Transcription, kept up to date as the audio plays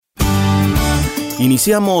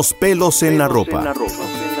Iniciamos Pelos en la Ropa.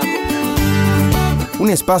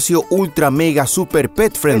 Un espacio ultra mega super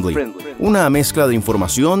pet friendly. Una mezcla de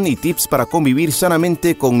información y tips para convivir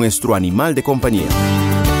sanamente con nuestro animal de compañía.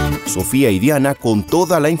 Sofía y Diana con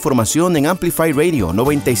toda la información en Amplify Radio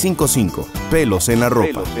 95.5. Pelos en la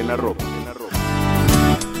Ropa.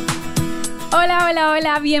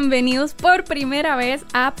 Hola, bienvenidos por primera vez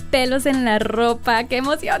a Pelos en la Ropa. ¡Qué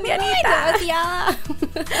emoción, Dianita! ¡Ay, demasiada!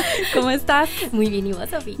 ¿Cómo estás? Muy bien, ¿y vos,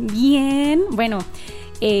 Sofi? Bien, bueno,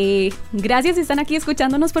 gracias si están aquí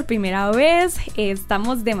escuchándonos por primera vez.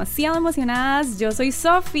 Estamos demasiado emocionadas. Yo soy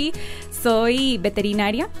Sofi, soy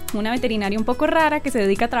veterinaria, una veterinaria un poco rara que se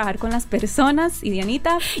dedica a trabajar con las personas. Y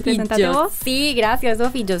Dianita, preséntate vos. Sí, gracias,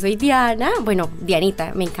 Sofi. Yo soy Diana. Bueno,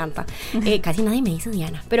 Dianita, me encanta. Casi nadie me dice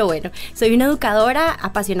Diana, pero bueno, soy una educadora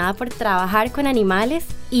apasionada por trabajar con animales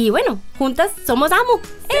y bueno, juntas somos AMO.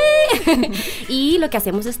 Y lo que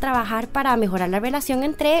hacemos es trabajar para mejorar la relación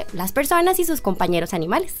entre las personas y sus compañeros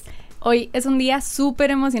animales. Hoy es un día súper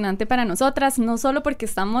emocionante para nosotras, no solo porque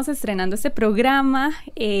estamos estrenando este programa,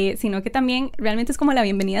 sino que también realmente es como la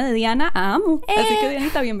bienvenida de Diana a AMO. Así que,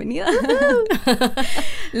 Dianita, bienvenida.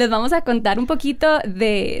 Les vamos a contar un poquito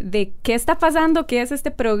de qué está pasando, qué es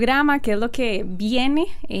este programa, qué es lo que viene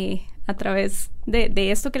a través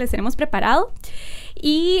de esto que les tenemos preparado.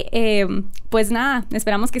 Y pues nada,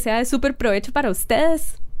 esperamos que sea de súper provecho para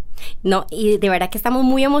ustedes. No, y de verdad que estamos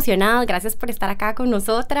muy emocionados. Gracias por estar acá con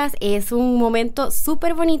nosotras. Es un momento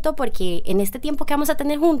súper bonito porque en este tiempo que vamos a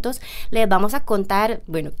tener juntos les vamos a contar,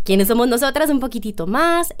 bueno, quiénes somos nosotras un poquitito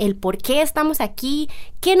más, el por qué estamos aquí,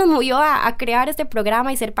 qué nos movió a crear este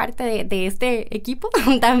programa y ser parte de este equipo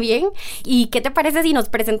también. ¿Y qué te parece si nos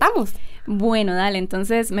presentamos? Bueno, dale,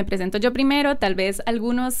 entonces me presento yo primero. Tal vez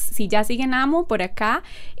algunos, si ya siguen AMO por acá,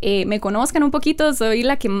 me conozcan un poquito. Soy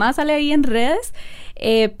la que más sale ahí en redes.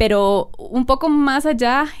 Pero un poco más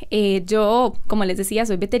allá, yo, como les decía,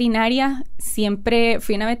 soy veterinaria. Siempre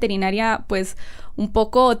fui una veterinaria, pues, un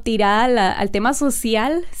poco tirada al tema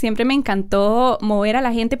social. Siempre me encantó mover a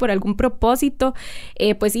la gente por algún propósito.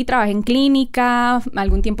 Pues sí, trabajé en clínica,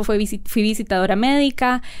 algún tiempo fui visitadora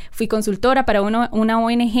médica, fui consultora para una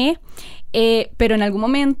ONG, pero en algún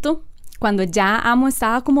momento, cuando ya AMO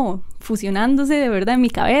estaba como fusionándose de verdad en mi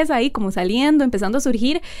cabeza, ahí como saliendo, empezando a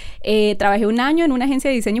surgir, trabajé un año en una agencia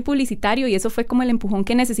de diseño publicitario y eso fue como el empujón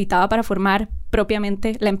que necesitaba para formar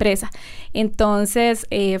propiamente la empresa. Entonces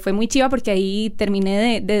fue muy chiva porque ahí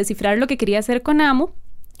terminé de descifrar lo que quería hacer con AMO.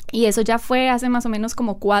 Y eso ya fue hace más o menos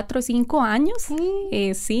como 4 o 5 años.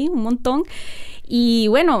 Sí, un montón. Y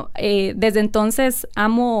bueno, desde entonces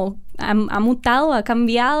AMO ha mutado, ha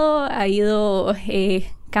cambiado, ha ido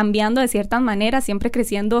cambiando de ciertas maneras, siempre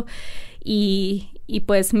creciendo y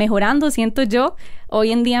pues mejorando, siento yo.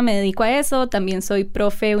 Hoy en día me dedico a eso, también soy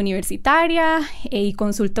profe universitaria y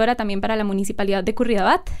consultora también para la Municipalidad de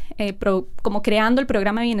Curridabat, como creando el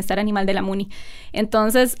programa de bienestar animal de la Muni.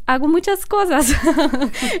 Entonces, hago muchas cosas.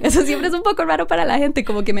 Eso siempre es un poco raro para la gente,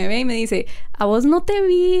 como que me ve y me dice, ¿a vos no te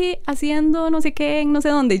vi haciendo no sé qué en no sé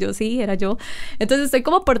dónde? Yo, sí, era yo. Entonces, estoy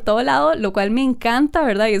como por todo lado, lo cual me encanta,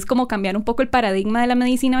 ¿verdad? Y es como cambiar un poco el paradigma de la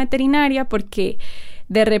medicina veterinaria, porque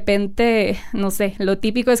de repente, no sé, lo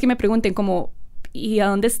típico es que me pregunten como, ¿y a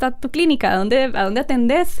dónde está tu clínica? ¿A dónde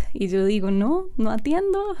atendés? Y yo digo, no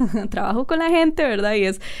atiendo, trabajo con la gente, ¿verdad? Y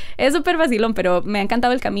es súper vacilón, pero me ha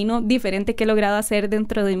encantado el camino diferente que he logrado hacer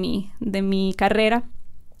dentro de mi carrera.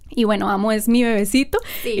 Y bueno, AMO es mi bebecito,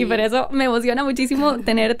 sí. Y por eso me emociona muchísimo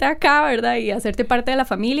tenerte acá, ¿verdad? Y hacerte parte de la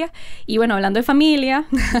familia. Y bueno, hablando de familia,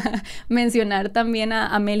 mencionar también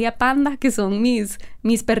a Amelia Panda, que son mis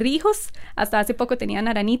perrijos. Hasta hace poco tenía a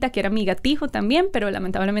Naranita, que era mi gatijo también, pero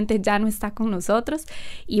lamentablemente ya no está con nosotros.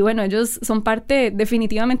 Y bueno, ellos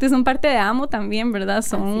definitivamente son parte de AMO también, ¿verdad?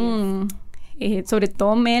 Sobre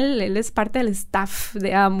todo Mel, él es parte del staff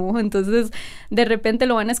de AMO, entonces de repente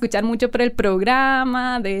lo van a escuchar mucho por el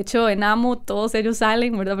programa. De hecho, en AMO todos ellos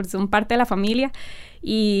salen, ¿verdad? Porque son parte de la familia.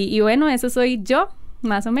 Y bueno, eso soy yo.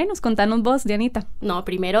 Más o menos, contanos vos, Dianita. No,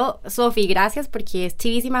 primero, Sofi, gracias porque es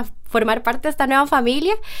chivísima formar parte de esta nueva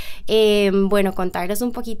familia. Bueno, contarles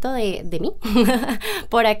un poquito de mí.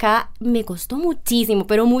 Por acá me costó muchísimo,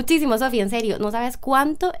 pero muchísimo, Sofi, en serio. No sabes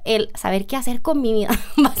cuánto el saber qué hacer con mi vida,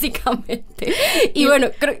 básicamente. Y bueno,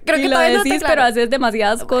 creo que todavía no decís, pero haces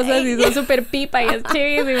demasiadas cosas y sos súper pipa y es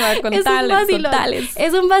chivísima. Contales.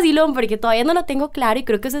 Es un vacilón porque todavía no lo tengo claro y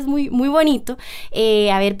creo que eso es muy, muy bonito.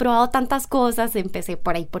 Haber probado tantas cosas, empecé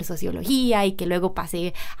por ahí por sociología y que luego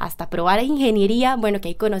pasé hasta probar ingeniería, bueno, que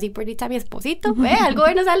ahí conocí por dicha a mi esposito, algo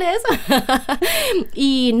bueno sale de eso.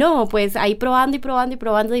 Y no, pues ahí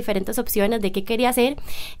probando diferentes opciones de qué quería hacer,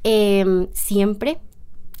 siempre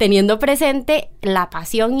teniendo presente la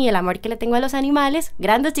pasión y el amor que le tengo a los animales,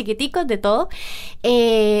 grandes, chiquiticos, de todo.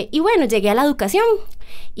 Y bueno, llegué a la educación.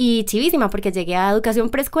 Y chivísima, porque llegué a educación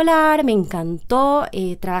preescolar, me encantó,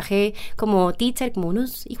 trabajé como teacher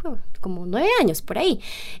como 9 años por ahí.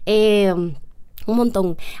 Un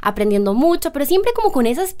montón, aprendiendo mucho, pero siempre como con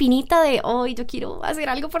esa espinita de, yo quiero hacer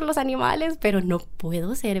algo por los animales, pero no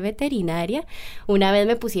puedo ser veterinaria. Una vez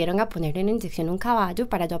me pusieron a ponerle una inyección a un caballo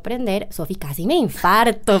para yo aprender. Sofi, casi me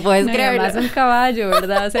infarto, puedes creerlo. Además un caballo,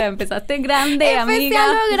 ¿verdad? O sea, empezaste grande, amiga. Empecé a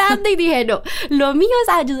lo grande y dije, no, lo mío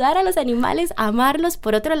es ayudar a los animales, amarlos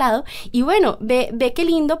por otro lado. Y bueno, ve qué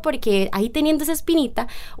lindo, porque ahí teniendo esa espinita,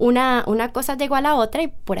 una cosa llegó a la otra y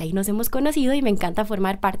por ahí nos hemos conocido y me encanta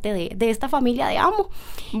formar parte de esta familia de AMO.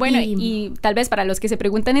 Bueno, y tal vez para los que se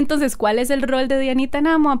preguntan entonces cuál es el rol de Dianita en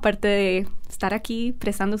AMO, aparte de estar aquí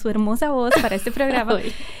prestando su hermosa voz para este programa,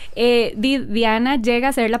 Diana llega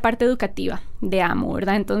a ser la parte educativa de AMO,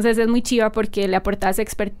 ¿verdad? Entonces es muy chiva porque le aportas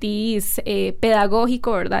expertise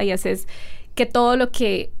pedagógico, ¿verdad? Y haces que todo lo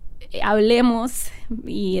que hablemos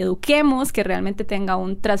y eduquemos que realmente tenga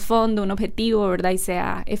un trasfondo, un objetivo, ¿verdad? Y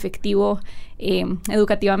sea efectivo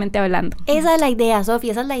educativamente hablando. Esa es la idea,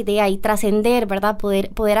 Sofía, esa es la idea, y trascender, ¿verdad?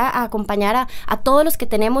 Poder acompañar a todos los que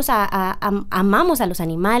tenemos, amamos a los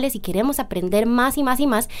animales y queremos aprender más y más y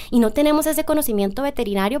más, y no tenemos ese conocimiento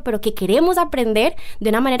veterinario, pero que queremos aprender de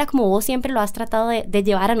una manera como vos siempre lo has tratado de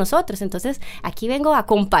llevar a nosotros. Entonces, aquí vengo a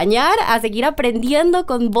acompañar, a seguir aprendiendo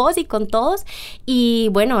con vos y con todos, y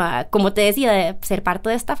bueno, como te decía, de ser parte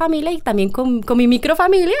de esta familia y también con mi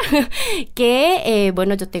microfamilia, que,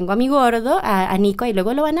 bueno, yo tengo a mi gordo, a Nico, y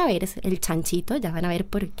luego lo van a ver, es el chanchito, ya van a ver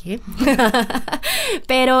por qué.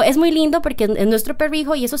 Pero es muy lindo porque es nuestro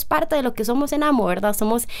perrijo y eso es parte de lo que somos en AMO, ¿verdad?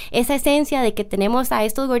 Somos esa esencia de que tenemos a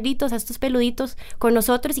estos gorditos, a estos peluditos con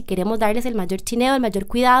nosotros y queremos darles el mayor chineo, el mayor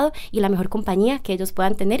cuidado y la mejor compañía que ellos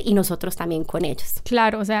puedan tener, y nosotros también con ellos.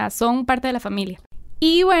 Claro, o sea, son parte de la familia.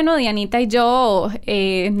 Y bueno, Dianita y yo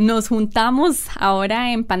nos juntamos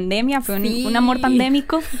ahora en pandemia, fue un amor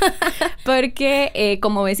pandémico, porque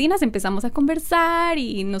como vecinas empezamos a conversar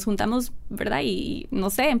y nos juntamos, ¿verdad? Y no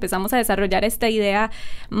sé, empezamos a desarrollar esta idea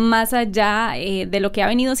más allá de lo que ha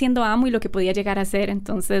venido siendo AMO y lo que podía llegar a ser.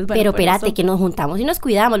 Entonces, bueno, pero espérate, que nos juntamos y nos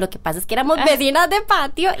cuidamos. Lo que pasa es que éramos vecinas de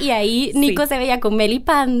patio y ahí Nico se veía con Mel y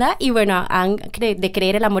Panda y bueno, de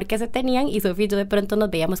creer el amor que se tenían, y Sofía y yo de pronto nos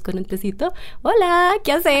veíamos con un tecito. Hola,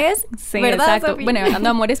 ¿qué haces? Sí, ¿verdad, exacto. Sofía? Bueno, hablando de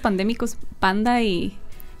amores pandémicos, Panda y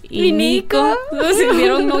Nico se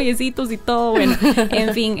vieron noviecitos y todo, bueno,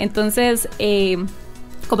 en fin, entonces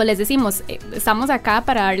como les decimos, estamos acá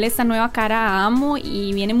para darle esta nueva cara a AMO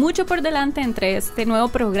y viene mucho por delante entre este nuevo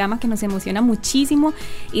programa que nos emociona muchísimo.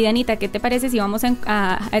 Y Danita, ¿qué te parece si vamos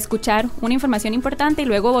a escuchar una información importante y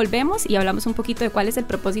luego volvemos y hablamos un poquito de cuál es el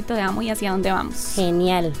propósito de AMO y hacia dónde vamos?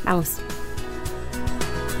 Genial, vamos.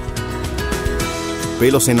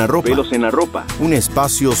 Pelos en la ropa. Pelos en la ropa. Un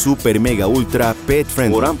espacio super mega ultra pet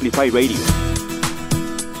friendly. Por Amplify Radio.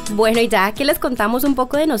 Bueno, y ya que les contamos un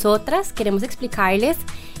poco de nosotras, queremos explicarles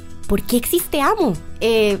por qué existe AMO.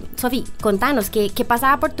 Sofi, contanos, ¿qué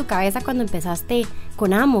pasaba por tu cabeza cuando empezaste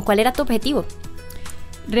con AMO? ¿Cuál era tu objetivo?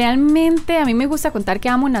 Realmente a mí me gusta contar que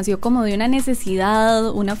AMO nació como de una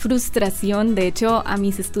necesidad, una frustración. De hecho, a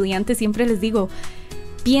mis estudiantes siempre les digo,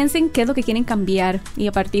 piensen qué es lo que quieren cambiar y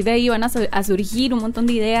a partir de ahí van a surgir un montón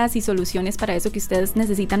de ideas y soluciones para eso que ustedes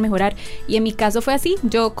necesitan mejorar. Y en mi caso fue así,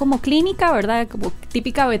 yo como clínica, ¿verdad? Como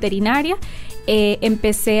típica veterinaria,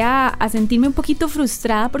 empecé a sentirme un poquito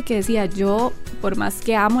frustrada porque decía, yo por más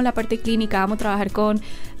que amo la parte clínica, amo trabajar con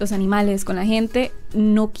los animales, con la gente,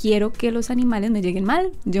 no quiero que los animales me lleguen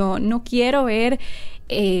mal. Yo no quiero ver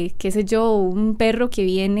qué sé yo, un perro que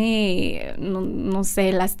viene, no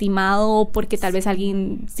sé, lastimado porque tal vez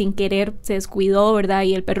alguien sin querer se descuidó, ¿verdad?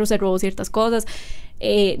 Y el perro se robó ciertas cosas.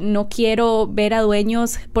 No quiero ver a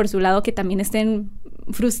dueños por su lado que también estén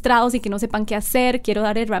frustrados y que no sepan qué hacer. Quiero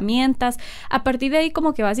dar herramientas. A partir de ahí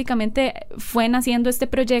como que básicamente fue naciendo este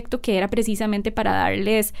proyecto que era precisamente para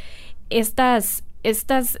darles estas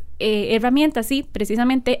herramientas, sí,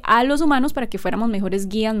 precisamente a los humanos para que fuéramos mejores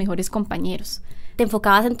guías, mejores compañeros. Te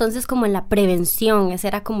enfocabas entonces como en la prevención, ese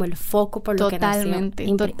era como el foco por lo totalmente,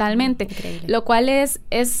 que nació. Totalmente. Increíble. Lo cual es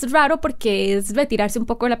raro porque es retirarse un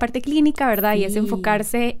poco de la parte clínica, ¿verdad? Sí. Y es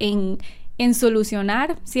enfocarse en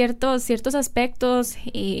solucionar ciertos aspectos,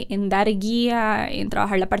 en dar guía, en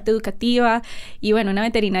trabajar la parte educativa. Y bueno, una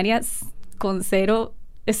veterinaria con cero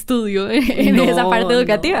estudio en esa parte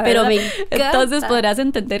educativa, pero ¿verdad? me encanta. Entonces podrás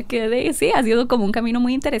entender que sí, ha sido como un camino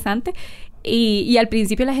muy interesante Y al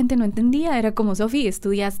principio la gente no entendía, era como, Sofi,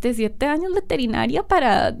 estudiaste 7 años veterinaria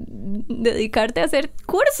para dedicarte a hacer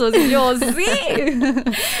cursos. Y yo, sí.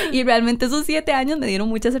 Y realmente esos 7 años me dieron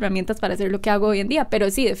muchas herramientas para hacer lo que hago hoy en día, pero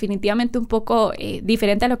sí, definitivamente un poco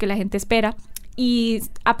diferente a lo que la gente espera. Y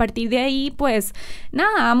a partir de ahí, pues,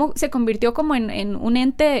 nada, AMO se convirtió como en un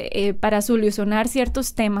ente para solucionar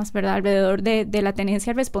ciertos temas, ¿verdad? Alrededor de la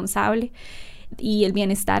tenencia responsable y el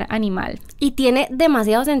bienestar animal. Y tiene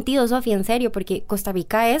demasiado sentido, Sofía, en serio, porque Costa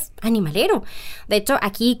Rica es animalero. De hecho,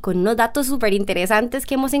 aquí con unos datos súper interesantes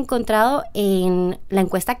que hemos encontrado en la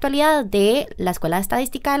encuesta actualidad de la Escuela de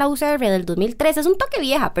Estadística de la UCR del 2013, es un toque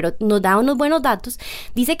vieja, pero nos da unos buenos datos.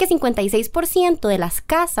 Dice que 56% de las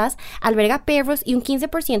casas alberga perros y un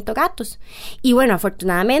 15% gatos. Y bueno,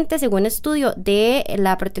 afortunadamente, según un estudio de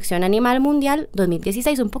la Protección Animal Mundial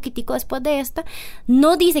 2016, un poquitico después de esta,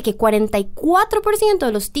 nos dice que 44%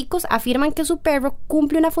 de los ticos afirman que su perro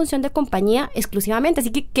cumple una función de compañía exclusivamente.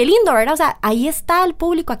 Así que qué lindo, ¿verdad? O sea, ahí está el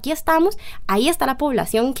público, aquí estamos, ahí está la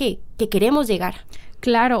población que queremos llegar.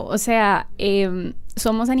 Claro, o sea,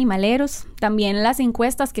 somos animaleros. También las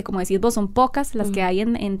encuestas, que como decís vos son pocas, las que hay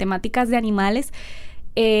en temáticas de animales,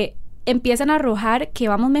 empiezan a arrojar que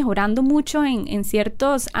vamos mejorando mucho en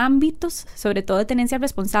ciertos ámbitos, sobre todo de tenencia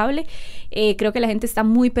responsable. Creo que la gente está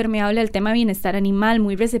muy permeable al tema de bienestar animal,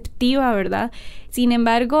 muy receptiva, ¿verdad? Sin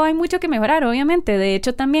embargo, hay mucho que mejorar, obviamente. De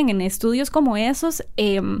hecho, también en estudios como esos,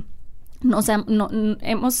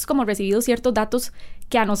 hemos como recibido ciertos datos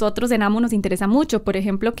que a nosotros en AMO nos interesa mucho. Por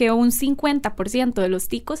ejemplo, que un 50% de los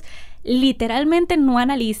ticos literalmente no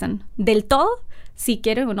analizan del todo si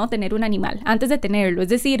quieren o no tener un animal antes de tenerlo. Es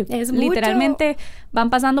decir, literalmente van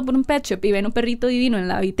pasando por un pet shop y ven un perrito divino en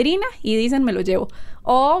la vitrina y dicen, me lo llevo.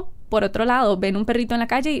 O, por otro lado, ven un perrito en la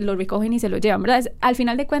calle y lo recogen y se lo llevan, ¿verdad? Al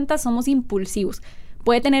final de cuentas, somos impulsivos.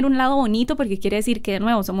 Puede tener un lado bonito porque quiere decir que, de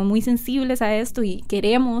nuevo, somos muy sensibles a esto y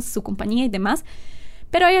queremos su compañía y demás.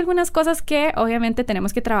 Pero hay algunas cosas que obviamente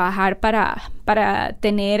tenemos que trabajar para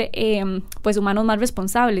tener pues humanos más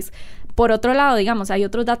responsables. Por otro lado, digamos, hay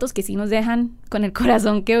otros datos que sí nos dejan con el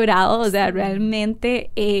corazón quebrado, o sea,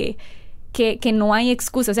 realmente que no hay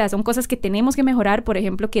excusa, o sea, son cosas que tenemos que mejorar. Por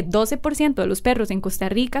ejemplo, que 12% de los perros en Costa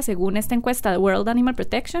Rica, según esta encuesta de World Animal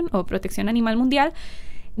Protection o Protección Animal Mundial,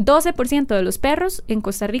 12% de los perros en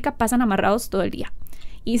Costa Rica pasan amarrados todo el día.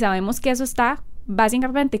 Y sabemos que eso está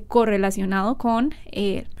básicamente correlacionado con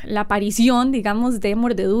la aparición, digamos, de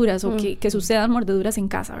mordeduras o que sucedan mordeduras en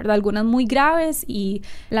casa, ¿verdad? Algunas muy graves y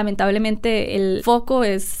lamentablemente el foco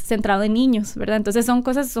es centrado en niños, ¿verdad? Entonces son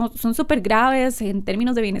cosas, son súper graves en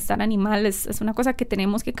términos de bienestar animal. Es una cosa que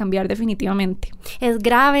tenemos que cambiar definitivamente. Es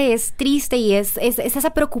grave, es triste y es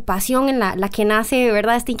esa preocupación en la que nace,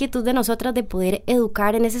 ¿verdad? Esta inquietud de nosotras de poder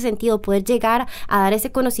educar en ese sentido, poder llegar a dar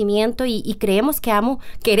ese conocimiento y creemos que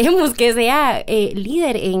queremos que sea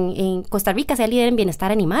líder en Costa Rica, sea líder en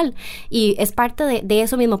bienestar animal, y es parte de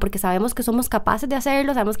eso mismo, porque sabemos que somos capaces de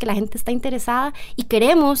hacerlo, sabemos que la gente está interesada y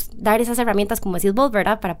queremos dar esas herramientas, como decís vos,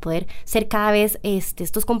 ¿verdad? Para poder ser cada vez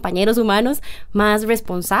estos compañeros humanos más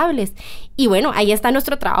responsables. Y bueno, ahí está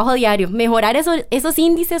nuestro trabajo diario, mejorar esos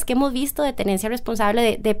índices que hemos visto de tenencia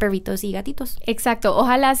responsable de perritos y gatitos. Exacto,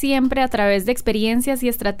 ojalá siempre a través de experiencias y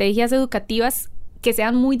estrategias educativas que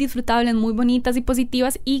sean muy disfrutables, muy bonitas y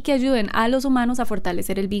positivas y que ayuden a los humanos a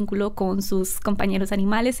fortalecer el vínculo con sus compañeros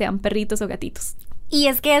animales, sean perritos o gatitos. Y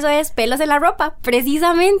es que eso es Pelos en la Ropa,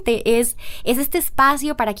 precisamente, es este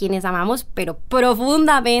espacio para quienes amamos, pero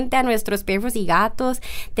profundamente a nuestros perros y gatos.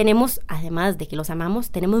 Tenemos, además de que los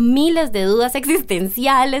amamos, tenemos miles de dudas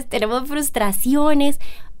existenciales, tenemos frustraciones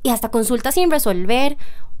y hasta consultas sin resolver,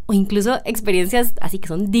 o incluso experiencias así que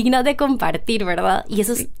son dignas de compartir, ¿verdad? Y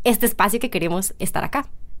eso es este espacio que queremos estar acá.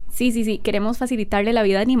 Sí, queremos facilitarle la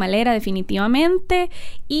vida animalera definitivamente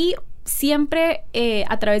y siempre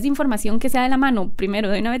a través de información que sea de la mano, primero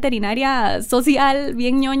de una veterinaria social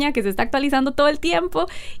bien ñoña que se está actualizando todo el tiempo,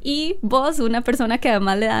 y vos, una persona que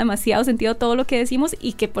además le da demasiado sentido a todo lo que decimos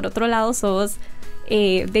y que por otro lado sos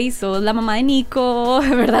sos la mamá de Nico,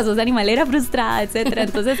 ¿verdad? Sos animalera frustrada, etcétera.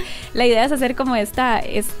 Entonces, la idea es hacer como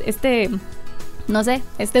este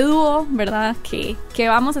dúo, ¿verdad? Que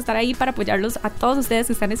vamos a estar ahí para apoyarlos a todos ustedes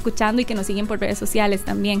que están escuchando y que nos siguen por redes sociales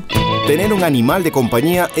también. Tener un animal de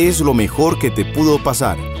compañía es lo mejor que te pudo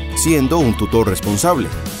pasar, siendo un tutor responsable.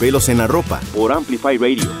 Pelos en la Ropa, por Amplify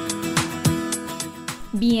Radio.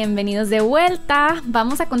 Bienvenidos de vuelta.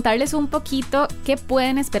 Vamos a contarles un poquito qué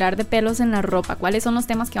pueden esperar de Pelos en la ropa, cuáles son los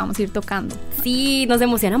temas que vamos a ir tocando. Sí, nos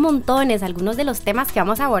emociona montones. Algunos de los temas que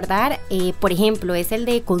vamos a abordar, por ejemplo, es el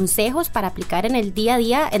de consejos para aplicar en el día a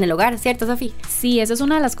día en el hogar, ¿cierto, Sofi? Sí, eso es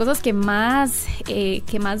una de las cosas que más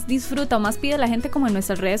disfruta o más pide la gente como en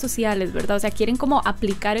nuestras redes sociales, ¿verdad? O sea, quieren como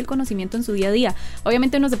aplicar el conocimiento en su día a día.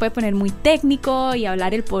 Obviamente uno se puede poner muy técnico y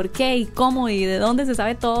hablar el por qué y cómo y de dónde se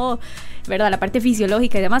sabe todo, ¿verdad? La parte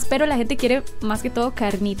fisiológica y demás, pero la gente quiere más que todo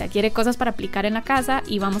carnita, quiere cosas para aplicar en la casa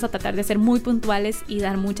y vamos a tratar de ser muy puntuales y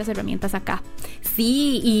dar muchas herramientas acá.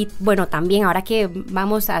 Sí, y bueno, también ahora que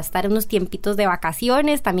vamos a estar unos tiempitos de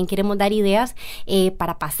vacaciones, también queremos dar ideas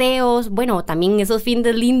para paseos, bueno, también esos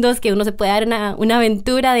fines lindos que uno se puede dar una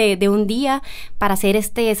aventura de un día para hacer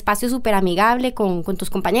este espacio súper amigable con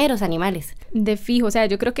tus compañeros animales. De fijo, o sea,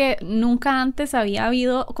 yo creo que nunca antes había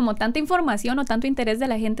habido como tanta información o tanto interés de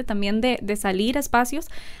la gente también de salir a espacios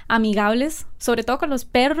amigables, sobre todo con los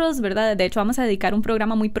perros, ¿verdad? De hecho, vamos a dedicar un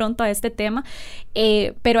programa muy pronto a este tema,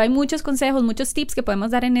 pero hay muchos consejos, muchos tips que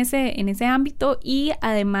podemos dar en ese ámbito y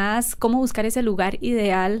además cómo buscar ese lugar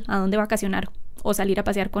ideal a donde vacacionar o salir a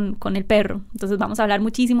pasear con el perro. Entonces vamos a hablar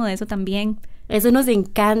muchísimo de eso también. Eso nos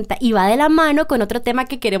encanta y va de la mano con otro tema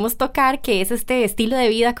que queremos tocar, que es este estilo de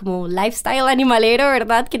vida como lifestyle animalero,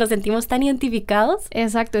 ¿verdad? Que nos sentimos tan identificados.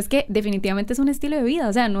 Exacto, es que definitivamente es un estilo de vida,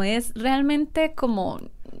 o sea, no es realmente como,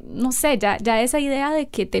 no sé, ya esa idea de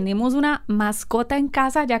que tenemos una mascota en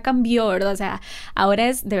casa ya cambió, ¿verdad? O sea, ahora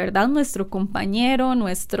es de verdad nuestro compañero,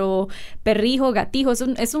 nuestro perrijo, gatijo,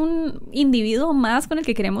 es un individuo más con el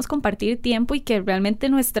que queremos compartir tiempo y que realmente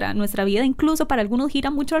nuestra vida incluso para algunos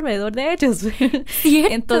gira mucho alrededor de ellos.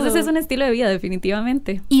 ¿Cierto? Entonces es un estilo de vida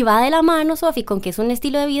definitivamente. Y va de la mano, Sofi, con que es un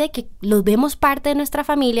estilo de vida y que los vemos parte de nuestra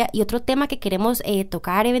familia. Y otro tema que queremos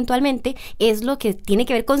tocar eventualmente es lo que tiene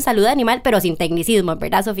que ver con salud animal, pero sin tecnicismo,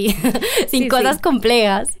 ¿verdad, Sofi? Sin cosas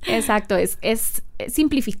complejas. Exacto, es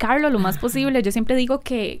simplificarlo lo más posible. Yo siempre digo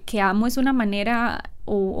que AMO es una manera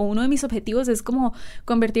o uno de mis objetivos es como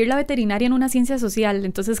convertir la veterinaria en una ciencia social.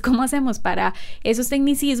 Entonces, ¿cómo hacemos para esos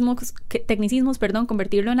tecnicismos,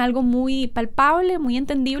 convertirlo en algo muy palpable, muy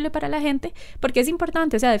entendible para la gente? Porque es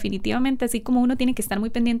importante, o sea, definitivamente, así como uno tiene que estar muy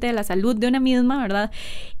pendiente de la salud de una misma, ¿verdad?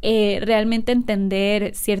 Realmente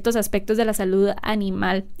entender ciertos aspectos de la salud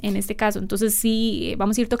animal en este caso. Entonces, sí,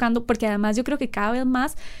 vamos a ir tocando, porque además yo creo que cada vez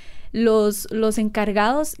más los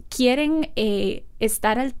encargados quieren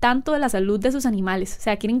estar al tanto de la salud de sus animales, o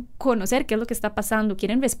sea, quieren conocer qué es lo que está pasando,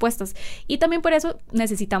 quieren respuestas y también por eso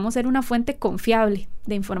necesitamos ser una fuente confiable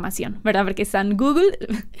de información, ¿verdad? Porque está en Google,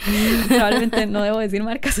 probablemente no debo decir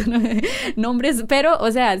marcas, nombres, pero,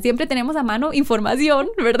 o sea, siempre tenemos a mano información,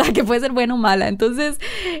 ¿verdad? Que puede ser buena o mala, entonces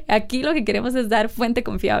aquí lo que queremos es dar fuente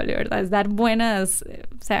confiable, ¿verdad? Es dar buenas,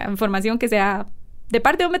 o sea, información que sea de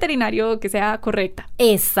parte de un veterinario que sea correcta.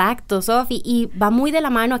 Exacto, Sofi, y va muy de la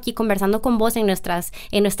mano aquí conversando con vos en nuestras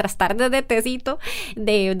tardes de tecito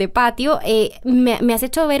de patio. Me has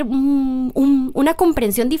hecho ver una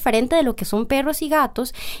comprensión diferente de lo que son perros y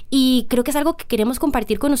gatos y creo que es algo que queremos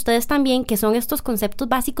compartir con ustedes también, que son estos conceptos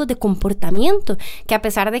básicos de comportamiento, que a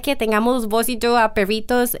pesar de que tengamos vos y yo a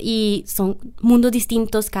perritos y son mundos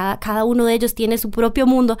distintos, cada uno de ellos tiene su propio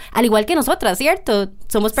mundo, al igual que nosotras, ¿cierto?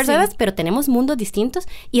 Somos personas, sí, pero tenemos mundos distintos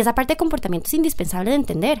y esa parte de comportamiento es indispensable de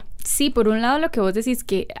entender. Sí, por un lado lo que vos decís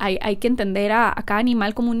que hay que entender a cada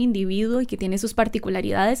animal como un individuo y que tiene sus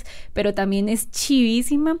particularidades, pero también es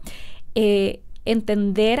chivísima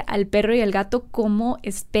entender al perro y al gato como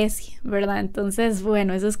especie, ¿verdad? Entonces,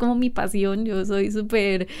 bueno, eso es como mi pasión. Yo soy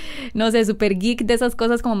súper geek de esas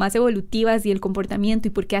cosas como más evolutivas y el comportamiento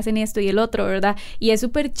y por qué hacen esto y el otro, ¿verdad? Y es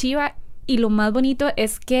súper chiva y lo más bonito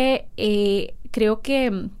es que creo que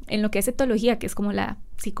en lo que es etología, que es como la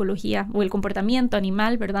psicología o el comportamiento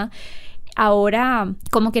animal, ¿verdad? Ahora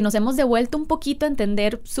como que nos hemos devuelto un poquito a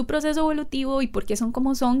entender su proceso evolutivo y por qué son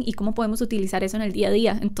como son y cómo podemos utilizar eso en el día a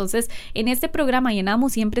día. Entonces, en este programa y en AMO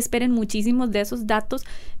siempre esperen muchísimos de esos datos,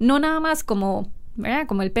 no nada más como, ¿verdad?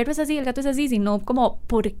 Como el perro es así, el gato es así, sino como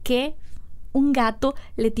por qué un gato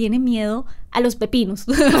le tiene miedo a los pepinos.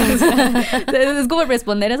 O sea, es como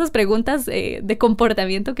responder a esas preguntas de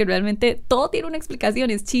comportamiento que realmente todo tiene una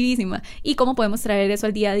explicación, es chivísima. Y cómo podemos traer eso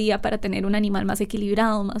al día a día para tener un animal más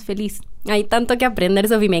equilibrado, más feliz. Hay tanto que aprender,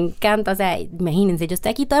 Sofi, me encanta. O sea, imagínense, yo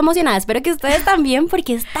estoy aquí toda emocionada. Espero que ustedes también,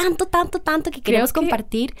 porque es tanto que queremos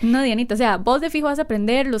compartir. No, Dianita, o sea, vos de fijo vas a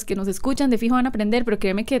aprender, los que nos escuchan de fijo van a aprender, pero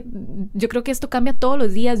créeme que yo creo que esto cambia todos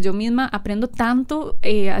los días. Yo misma aprendo tanto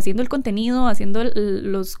haciendo el contenido, haciendo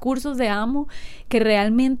los cursos de AMO, que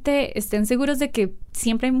realmente estén seguros de que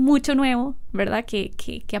siempre hay mucho nuevo, ¿verdad?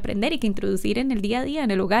 Que aprender y que introducir en el día a día,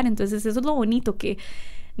 en el hogar. Entonces eso es lo bonito, que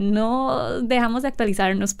no dejamos de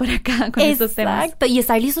actualizarnos por acá con estos temas. Exacto, y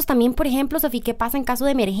estar listos también, por ejemplo, Sofía, ¿qué pasa en caso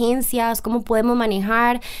de emergencias? ¿Cómo podemos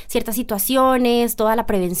manejar ciertas situaciones? Toda la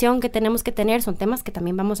prevención que tenemos que tener, son temas que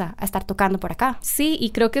también vamos a estar tocando por acá. Sí,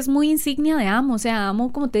 y creo que es muy insignia de AMO, o sea,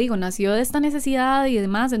 AMO, como te digo, nació de esta necesidad y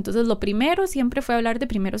demás, entonces lo primero siempre fue hablar de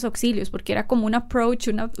primeros auxilios, porque era como un approach,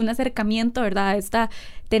 un acercamiento, ¿verdad?, a esta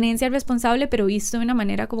tenencia responsable, pero visto de una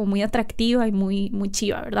manera como muy atractiva y muy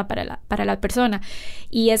chiva, ¿verdad?, para la persona.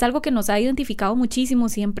 Y es algo que nos ha identificado muchísimo,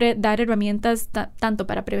 siempre dar herramientas tanto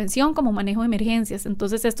para prevención como manejo de emergencias.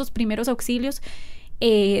 Entonces, estos primeros auxilios,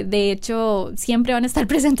 de hecho, siempre van a estar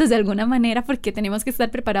presentes de alguna manera, porque tenemos que estar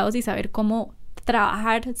preparados y saber cómo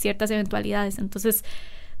trabajar ciertas eventualidades. Entonces,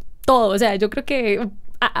 todo, o sea, yo creo que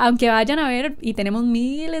aunque vayan a ver, y tenemos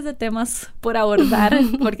miles de temas por abordar,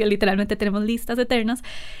 porque literalmente tenemos listas eternas,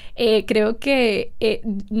 creo que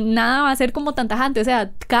nada va a ser como tan tajante. O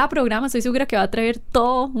sea, cada programa estoy segura que va a traer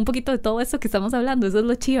todo, un poquito de todo esto que estamos hablando. Eso es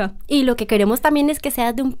lo chiva. Y lo que queremos también es que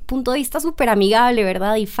sea de un punto de vista súper amigable,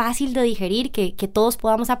 ¿verdad? Y fácil de digerir, que todos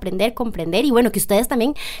podamos aprender, comprender, y bueno, que ustedes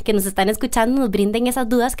también, que nos están escuchando, nos brinden esas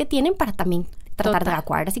dudas que tienen para también tratar de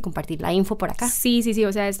evacuarlas y compartir la info por acá. Sí,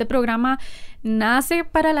 o sea, este programa nace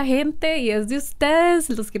para la gente y es de ustedes,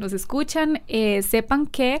 los que nos escuchan. Sepan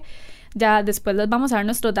que ya después les vamos a dar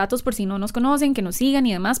nuestros datos por si no nos conocen, que nos sigan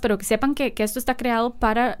y demás, pero que sepan que esto está creado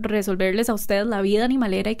para resolverles a ustedes la vida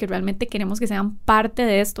animalera y que realmente queremos que sean parte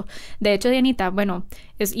de esto. De hecho, Dianita, bueno,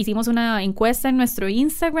 hicimos una encuesta en nuestro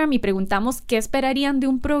Instagram y preguntamos qué esperarían de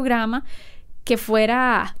un programa que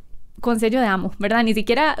fuera con sello de AMO, ¿verdad? Ni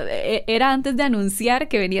siquiera era antes de anunciar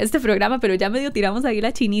que venía este programa, pero ya medio tiramos ahí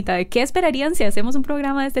la chinita de qué esperarían si hacemos un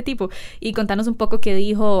programa de este tipo, y contanos un poco qué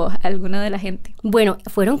dijo alguna de la gente. Bueno,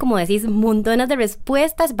 fueron, como decís, montones de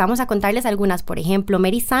respuestas. Vamos a contarles algunas. Por ejemplo,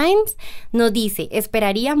 Mary Sainz nos dice: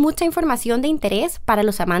 esperaría mucha información de interés para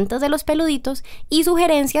los amantes de los peluditos y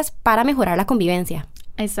sugerencias para mejorar la convivencia.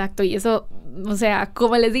 Exacto, y eso, o sea,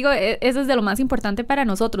 como les digo, eso es de lo más importante para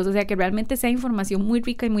nosotros, o sea, que realmente sea información muy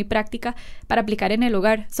rica y muy práctica para aplicar en el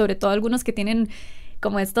hogar, sobre todo algunos que tienen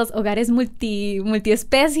como estos hogares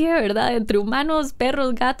multiespecie, ¿verdad? Entre humanos,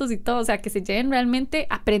 perros, gatos y todo, o sea, que se lleven realmente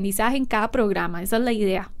aprendizaje en cada programa. Esa es la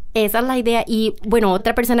idea. Esa es la idea. Y bueno,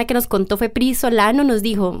 otra persona que nos contó fue Pri Solano, nos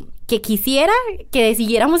dijo que quisiera que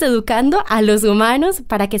siguiéramos educando a los humanos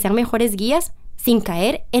para que sean mejores guías, sin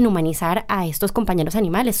caer en humanizar a estos compañeros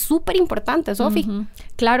animales. Súper importante, Sofi. Uh-huh.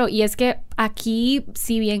 Claro, y es que aquí,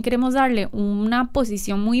 si bien queremos darle una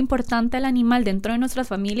posición muy importante al animal dentro de nuestras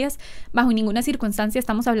familias, bajo ninguna circunstancia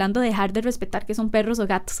estamos hablando de dejar de respetar que son perros o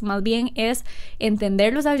gatos. Más bien es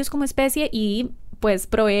entenderlos a ellos como especie y pues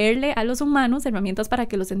proveerle a los humanos herramientas para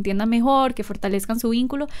que los entiendan mejor, que fortalezcan su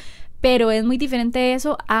vínculo, pero es muy diferente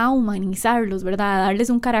eso a humanizarlos, ¿verdad? A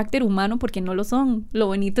darles un carácter humano, porque no lo son. Lo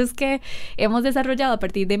bonito es que hemos desarrollado a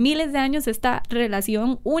partir de miles de años esta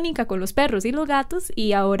relación única con los perros y los gatos,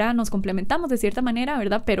 y ahora nos complementamos de cierta manera,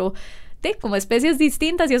 ¿verdad? Pero como especies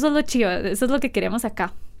distintas, y eso es lo chido, eso es lo que queremos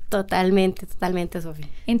acá. Totalmente, Sofía.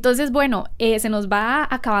 Entonces, bueno, se nos va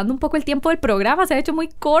acabando un poco el tiempo del programa, se ha hecho muy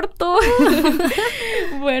corto.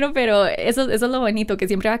 Bueno, pero eso es lo bonito, que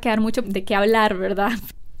siempre va a quedar mucho de qué hablar, ¿verdad?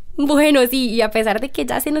 Bueno, sí, y a pesar de que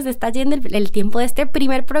ya se nos está yendo el tiempo de este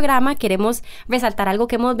primer programa, queremos resaltar algo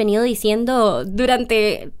que hemos venido diciendo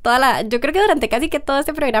durante yo creo que durante casi que todo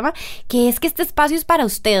este programa, que es que este espacio es para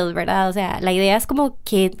ustedes, ¿verdad? O sea, la idea es como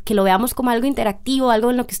que lo veamos como algo interactivo,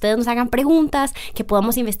 algo en lo que ustedes nos hagan preguntas, que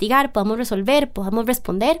podamos investigar, podamos resolver, podamos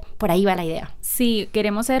responder. Por ahí va la idea. Sí,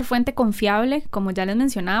 queremos ser fuente confiable, como ya les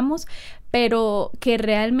mencionamos, pero que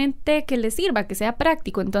realmente que les sirva, que sea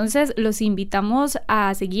práctico. Entonces los invitamos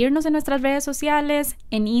a seguirnos en nuestras redes sociales.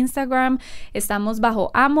 En Instagram estamos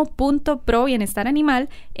bajo amo.pro bienestar animal,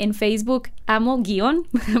 en Facebook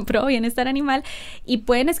amo-pro bienestar animal, y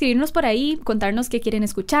pueden escribirnos por ahí, contarnos qué quieren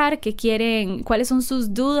escuchar, cuáles son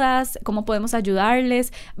sus dudas, cómo podemos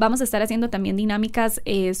ayudarles. Vamos a estar haciendo también dinámicas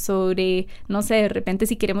sobre, no sé, de repente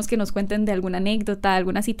si queremos que nos cuenten de alguna anécdota,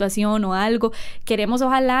 alguna situación o algo. Queremos,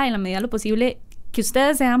 ojalá, en la medida de lo posible, que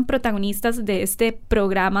ustedes sean protagonistas de este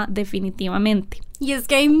programa definitivamente. Y es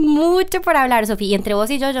que hay mucho por hablar, Sofía, y entre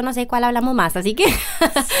vos y yo no sé cuál hablamos más, así que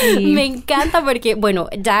sí. Me encanta porque, bueno,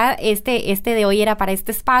 ya este de hoy era para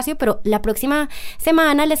este espacio, pero la próxima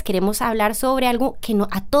semana les queremos hablar sobre algo que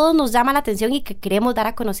a todos nos llama la atención y que queremos dar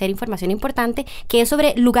a conocer información importante, que es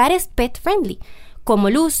sobre lugares pet friendly. cómo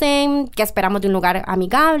lucen, qué esperamos de un lugar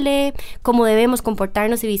amigable, cómo debemos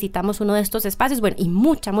comportarnos si visitamos uno de estos espacios, bueno, y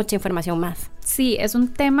mucha información más. Sí, es un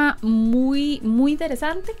tema muy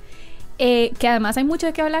interesante. Que además hay mucho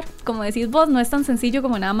de qué hablar. Como decís vos, no es tan sencillo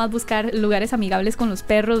como nada más buscar lugares amigables con los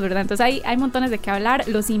perros, ¿verdad? Entonces hay montones de qué hablar,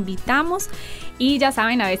 los invitamos y ya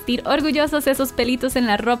saben, a vestir orgullosos esos pelitos en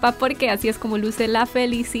la ropa, porque así es como luce la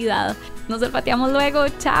felicidad. Nos olfateamos luego,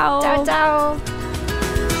 chao. Chao.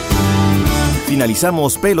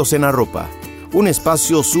 Finalizamos Pelos en la ropa, un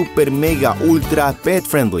espacio super mega ultra pet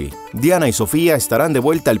friendly. Diana y Sofía estarán de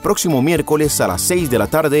vuelta el próximo miércoles a las 6 de la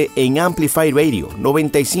tarde en Amplify Radio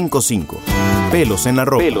 95.5. Pelos en la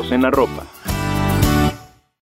ropa. Pelos en la ropa.